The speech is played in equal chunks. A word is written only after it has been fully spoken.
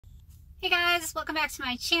Hey guys, welcome back to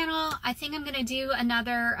my channel. I think I'm gonna do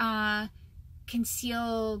another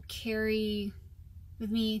conceal carry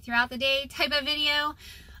with me throughout the day type of video.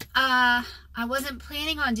 I wasn't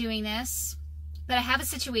planning on doing this, but I have a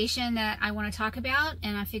situation that I want to talk about,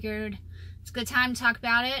 and I figured it's a good time to talk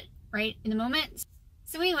about it right in the moment.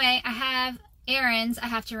 So anyway, I have errands I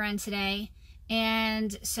have to run today,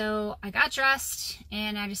 and so I got dressed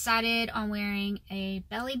and I decided on wearing a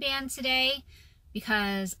belly band today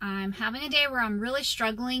because I'm having a day where I'm really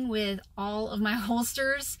struggling with all of my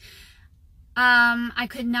holsters. I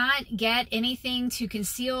could not get anything to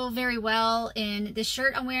conceal very well in the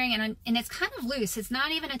shirt I'm wearing, and it's kind of loose. It's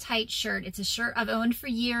not even a tight shirt. It's a shirt I've owned for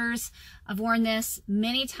years. I've worn this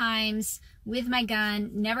many times with my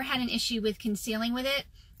gun, never had an issue with concealing with it.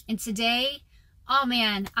 And today, oh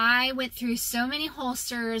man, I went through so many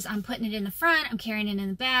holsters. I'm putting it in the front, I'm carrying it in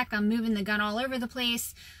the back, I'm moving the gun all over the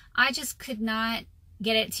place. I just could not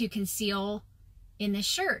get it to conceal in this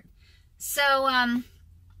shirt. So,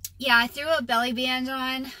 yeah, I threw a belly band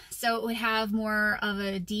on so it would have more of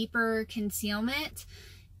a deeper concealment.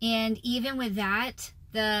 And even with that,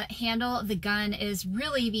 the handle of the gun is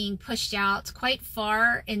really being pushed out quite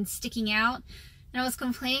far and sticking out. And I was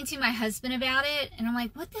complaining to my husband about it, and I'm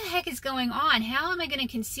like, what the heck is going on? How am I going to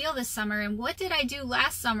conceal this summer? And what did I do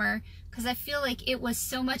last summer? Because I feel like it was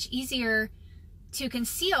so much easier to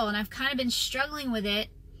conceal, and I've kind of been struggling with it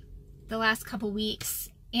the last couple weeks.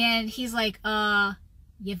 And he's like,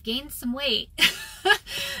 you've gained some weight.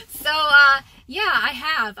 So yeah, I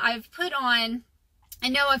have. I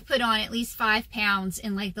know I've put on at least 5 pounds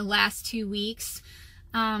in like the last 2 weeks.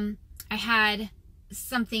 I had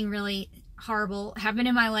something really horrible happen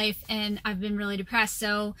in my life, and I've been really depressed,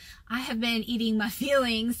 so I have been eating my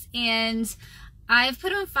feelings, and I've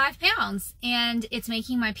put on 5 pounds, and it's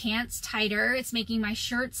making my pants tighter, it's making my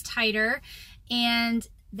shirts tighter, and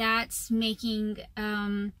that's making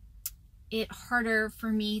it harder for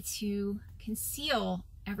me to conceal.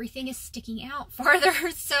 Everything is sticking out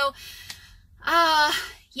farther. So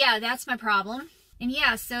yeah, that's my problem. And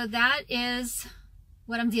yeah, so that is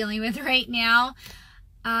what I'm dealing with right now.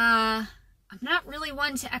 I'm not really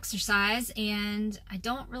one to exercise, and I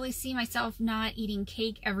don't really see myself not eating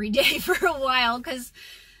cake every day for a while because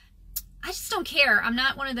I just don't care. I'm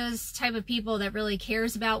not one of those type of people that really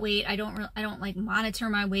cares about weight. I don't like monitor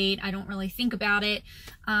my weight. I don't really think about it.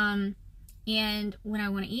 And when I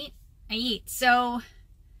want to eat, I eat. So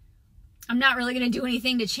I'm not really going to do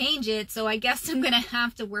anything to change it. So I guess I'm going to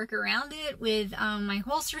have to work around it with my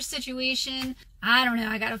holster situation. I don't know.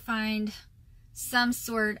 I got to find some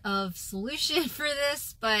sort of solution for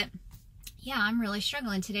this, but yeah, I'm really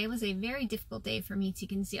struggling. Today was a very difficult day for me to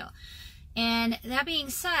conceal. And that being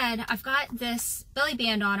said, I've got this belly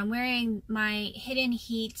band on. I'm wearing my Hidden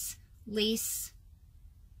Heat lace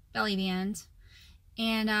belly band,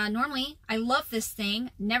 and normally I love this thing,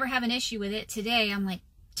 never have an issue with it. Today I'm like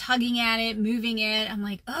tugging at it, moving it. I'm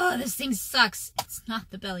like, oh, this thing sucks. It's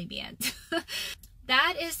not the belly band.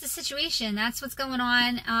 That is the situation. That's what's going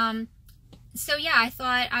on. So yeah, I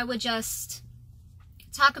thought I would just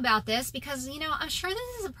talk about this because, you know, I'm sure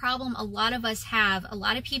this is a problem a lot of us have. A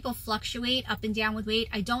lot of people fluctuate up and down with weight.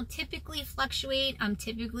 I don't typically fluctuate. I'm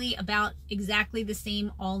typically about exactly the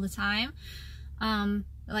same all the time.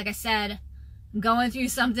 Like I said, I'm going through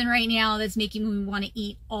something right now that's making me want to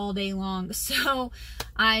eat all day long. So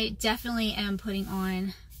I definitely am putting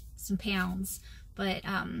on some pounds. But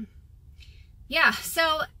yeah,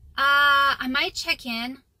 so I might check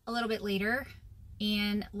in a little bit later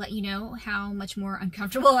and let you know how much more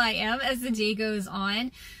uncomfortable I am as the day goes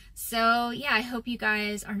on. So yeah, I hope you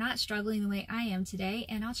guys are not struggling the way I am today,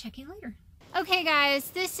 and I'll check in later. Okay guys,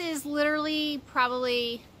 this is literally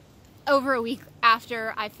probably over a week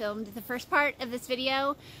after I filmed the first part of this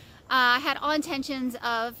video. I had all intentions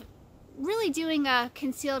of really doing a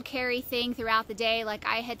concealed carry thing throughout the day like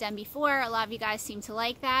I had done before. A lot of you guys seem to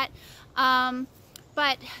like that.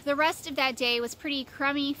 But the rest of that day was pretty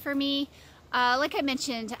crummy for me. Like I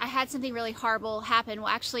mentioned, I had something really horrible happen. Well,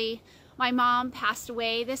 actually, my mom passed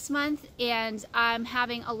away this month, and I'm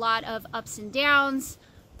having a lot of ups and downs,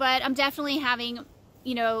 but I'm definitely having,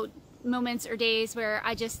 you know, moments or days where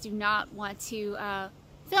I just do not want to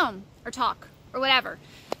film or talk or whatever.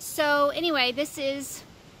 So anyway, this is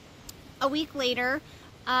a week later.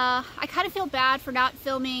 I kind of feel bad for not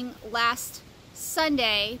filming last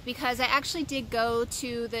Sunday because I actually did go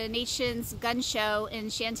to the Nation's Gun Show in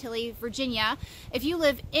Chantilly, Virginia. If you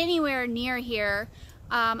live anywhere near here,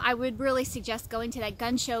 I would really suggest going to that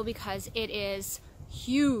gun show because it is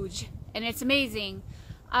huge and it's amazing.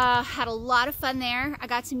 Had a lot of fun there. I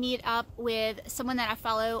got to meet up with someone that I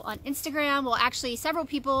follow on Instagram. Well, actually several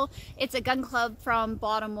people. It's a gun club from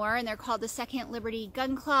Baltimore, and they're called the Second Liberty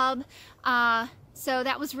Gun Club. So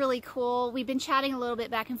that was really cool. We've been chatting a little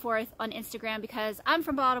bit back and forth on Instagram because I'm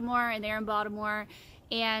from Baltimore and they're in Baltimore,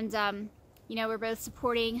 and you know, we're both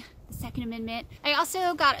supporting the Second Amendment. I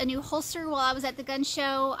also got a new holster while I was at the gun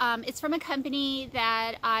show. It's from a company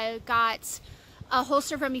that I got a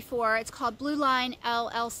holster from before. It's called Blue Line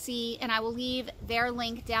LLC, and I will leave their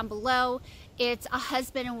link down below. It's a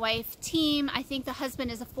husband and wife team. I think the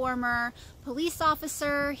husband is a former police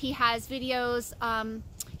officer. He has videos,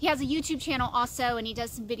 he has a YouTube channel also, and he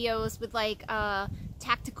does some videos with like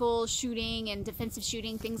tactical shooting and defensive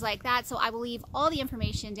shooting, things like that. So I will leave all the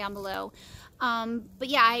information down below. But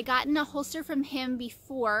yeah, I had gotten a holster from him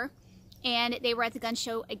before, and they were at the gun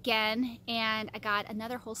show again, and I got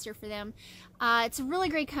another holster for them. It's a really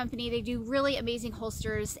great company. They do really amazing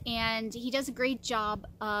holsters, and he does a great job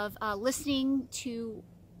of listening to,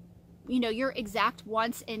 you know, your exact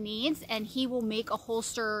wants and needs, and he will make a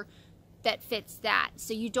holster that fits that.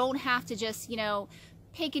 So you don't have to just, you know,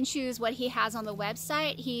 pick and choose what he has on the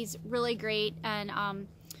website. He's really great, and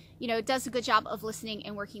you know, does a good job of listening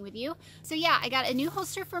and working with you. So yeah, I got a new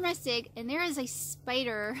holster for my SIG, and there is a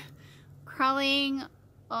spider crawling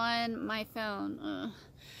on my phone. Ugh.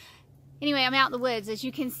 Anyway, I'm out in the woods. As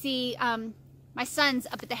you can see, my son's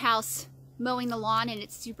up at the house mowing the lawn, and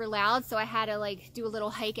it's super loud, so I had to like do a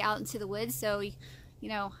little hike out into the woods so, you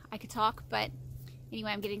know, I could talk. But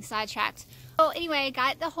anyway, I'm getting sidetracked. Oh, anyway, I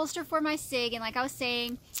got the holster for my SIG, and like I was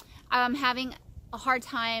saying, I'm having a hard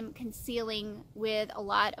time concealing with a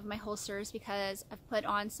lot of my holsters because I've put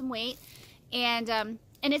on some weight, and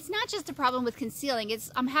it's not just a problem with concealing,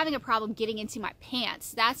 I'm having a problem getting into my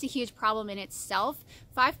pants. That's a huge problem in itself.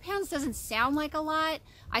 5 pounds doesn't sound like a lot.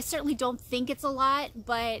 I certainly don't think it's a lot,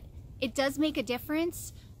 but it does make a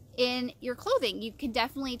difference in your clothing. You can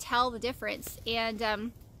definitely tell the difference.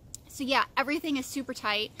 And so yeah, everything is super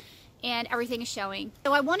tight and everything is showing.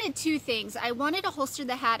 So I wanted two things. I wanted a holster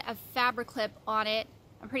that had a fabric clip on it.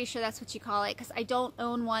 I'm pretty sure that's what you call it, because I don't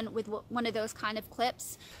own one with one of those kind of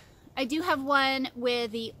clips. I do have one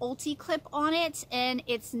with the Ulti clip on it, and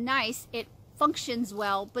it's nice. It functions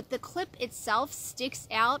well, but the clip itself sticks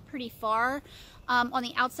out pretty far on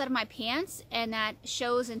the outside of my pants, and that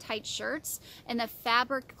shows in tight shirts. And the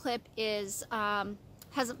fabric clip is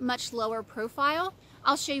has a much lower profile.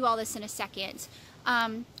 I'll show you all this in a second.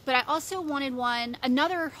 But I also wanted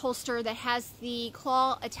another holster that has the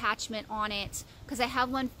claw attachment on it, because I have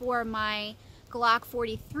one for my Glock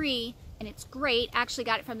 43, and it's great. Actually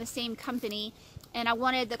got it from the same company, and I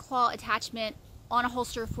wanted the claw attachment on a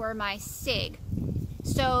holster for my SIG.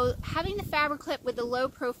 So having the fabric clip with the low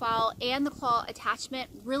profile and the claw attachment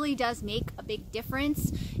really does make a big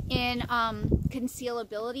difference in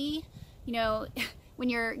concealability. You know, when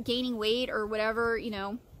you're gaining weight or whatever, you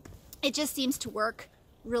know, it just seems to work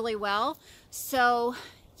really well. So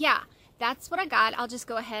yeah, that's what I got. I'll just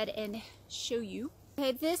go ahead and show you.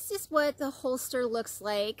 Okay, this is what the holster looks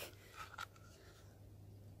like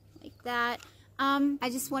that. I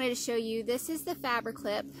just wanted to show you, this is the fabric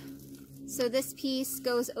clip. So this piece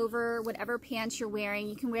goes over whatever pants you're wearing.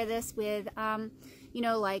 You can wear this with, you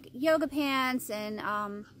know, like yoga pants, and,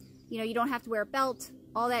 you know, you don't have to wear a belt,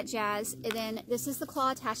 all that jazz. And then this is the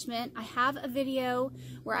claw attachment. I have a video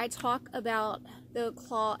where I talk about the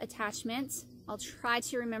claw attachment. I'll try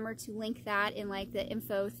to remember to link that in like the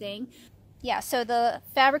info thing. Yeah, so the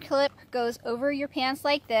fabric clip goes over your pants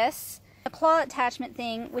like this. The claw attachment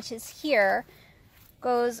thing, which is here,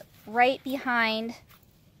 goes right behind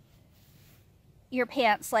your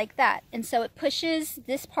pants like that. And so it pushes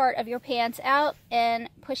this part of your pants out and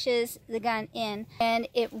pushes the gun in. And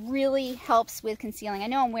it really helps with concealing. I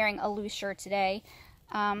know I'm wearing a loose shirt today,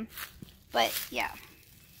 but yeah.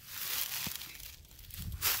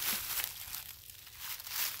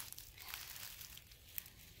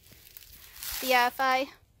 Yeah, if I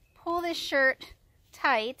pull this shirt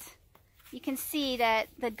tight, you can see that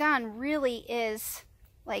the gun really is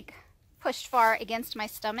like pushed far against my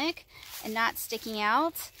stomach and not sticking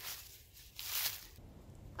out.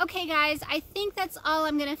 Okay guys, I think that's all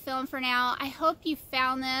I'm gonna film for now. I hope you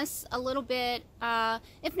found this a little bit,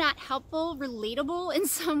 if not helpful, relatable in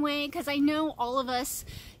some way, because I know all of us,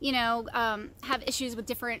 you know, have issues with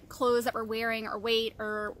different clothes that we're wearing or weight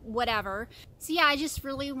or whatever. So yeah, I just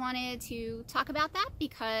really wanted to talk about that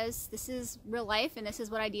because this is real life and this is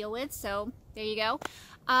what I deal with. So there you go.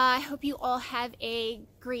 I hope you all have a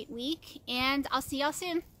great week, and I'll see y'all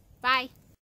soon. Bye.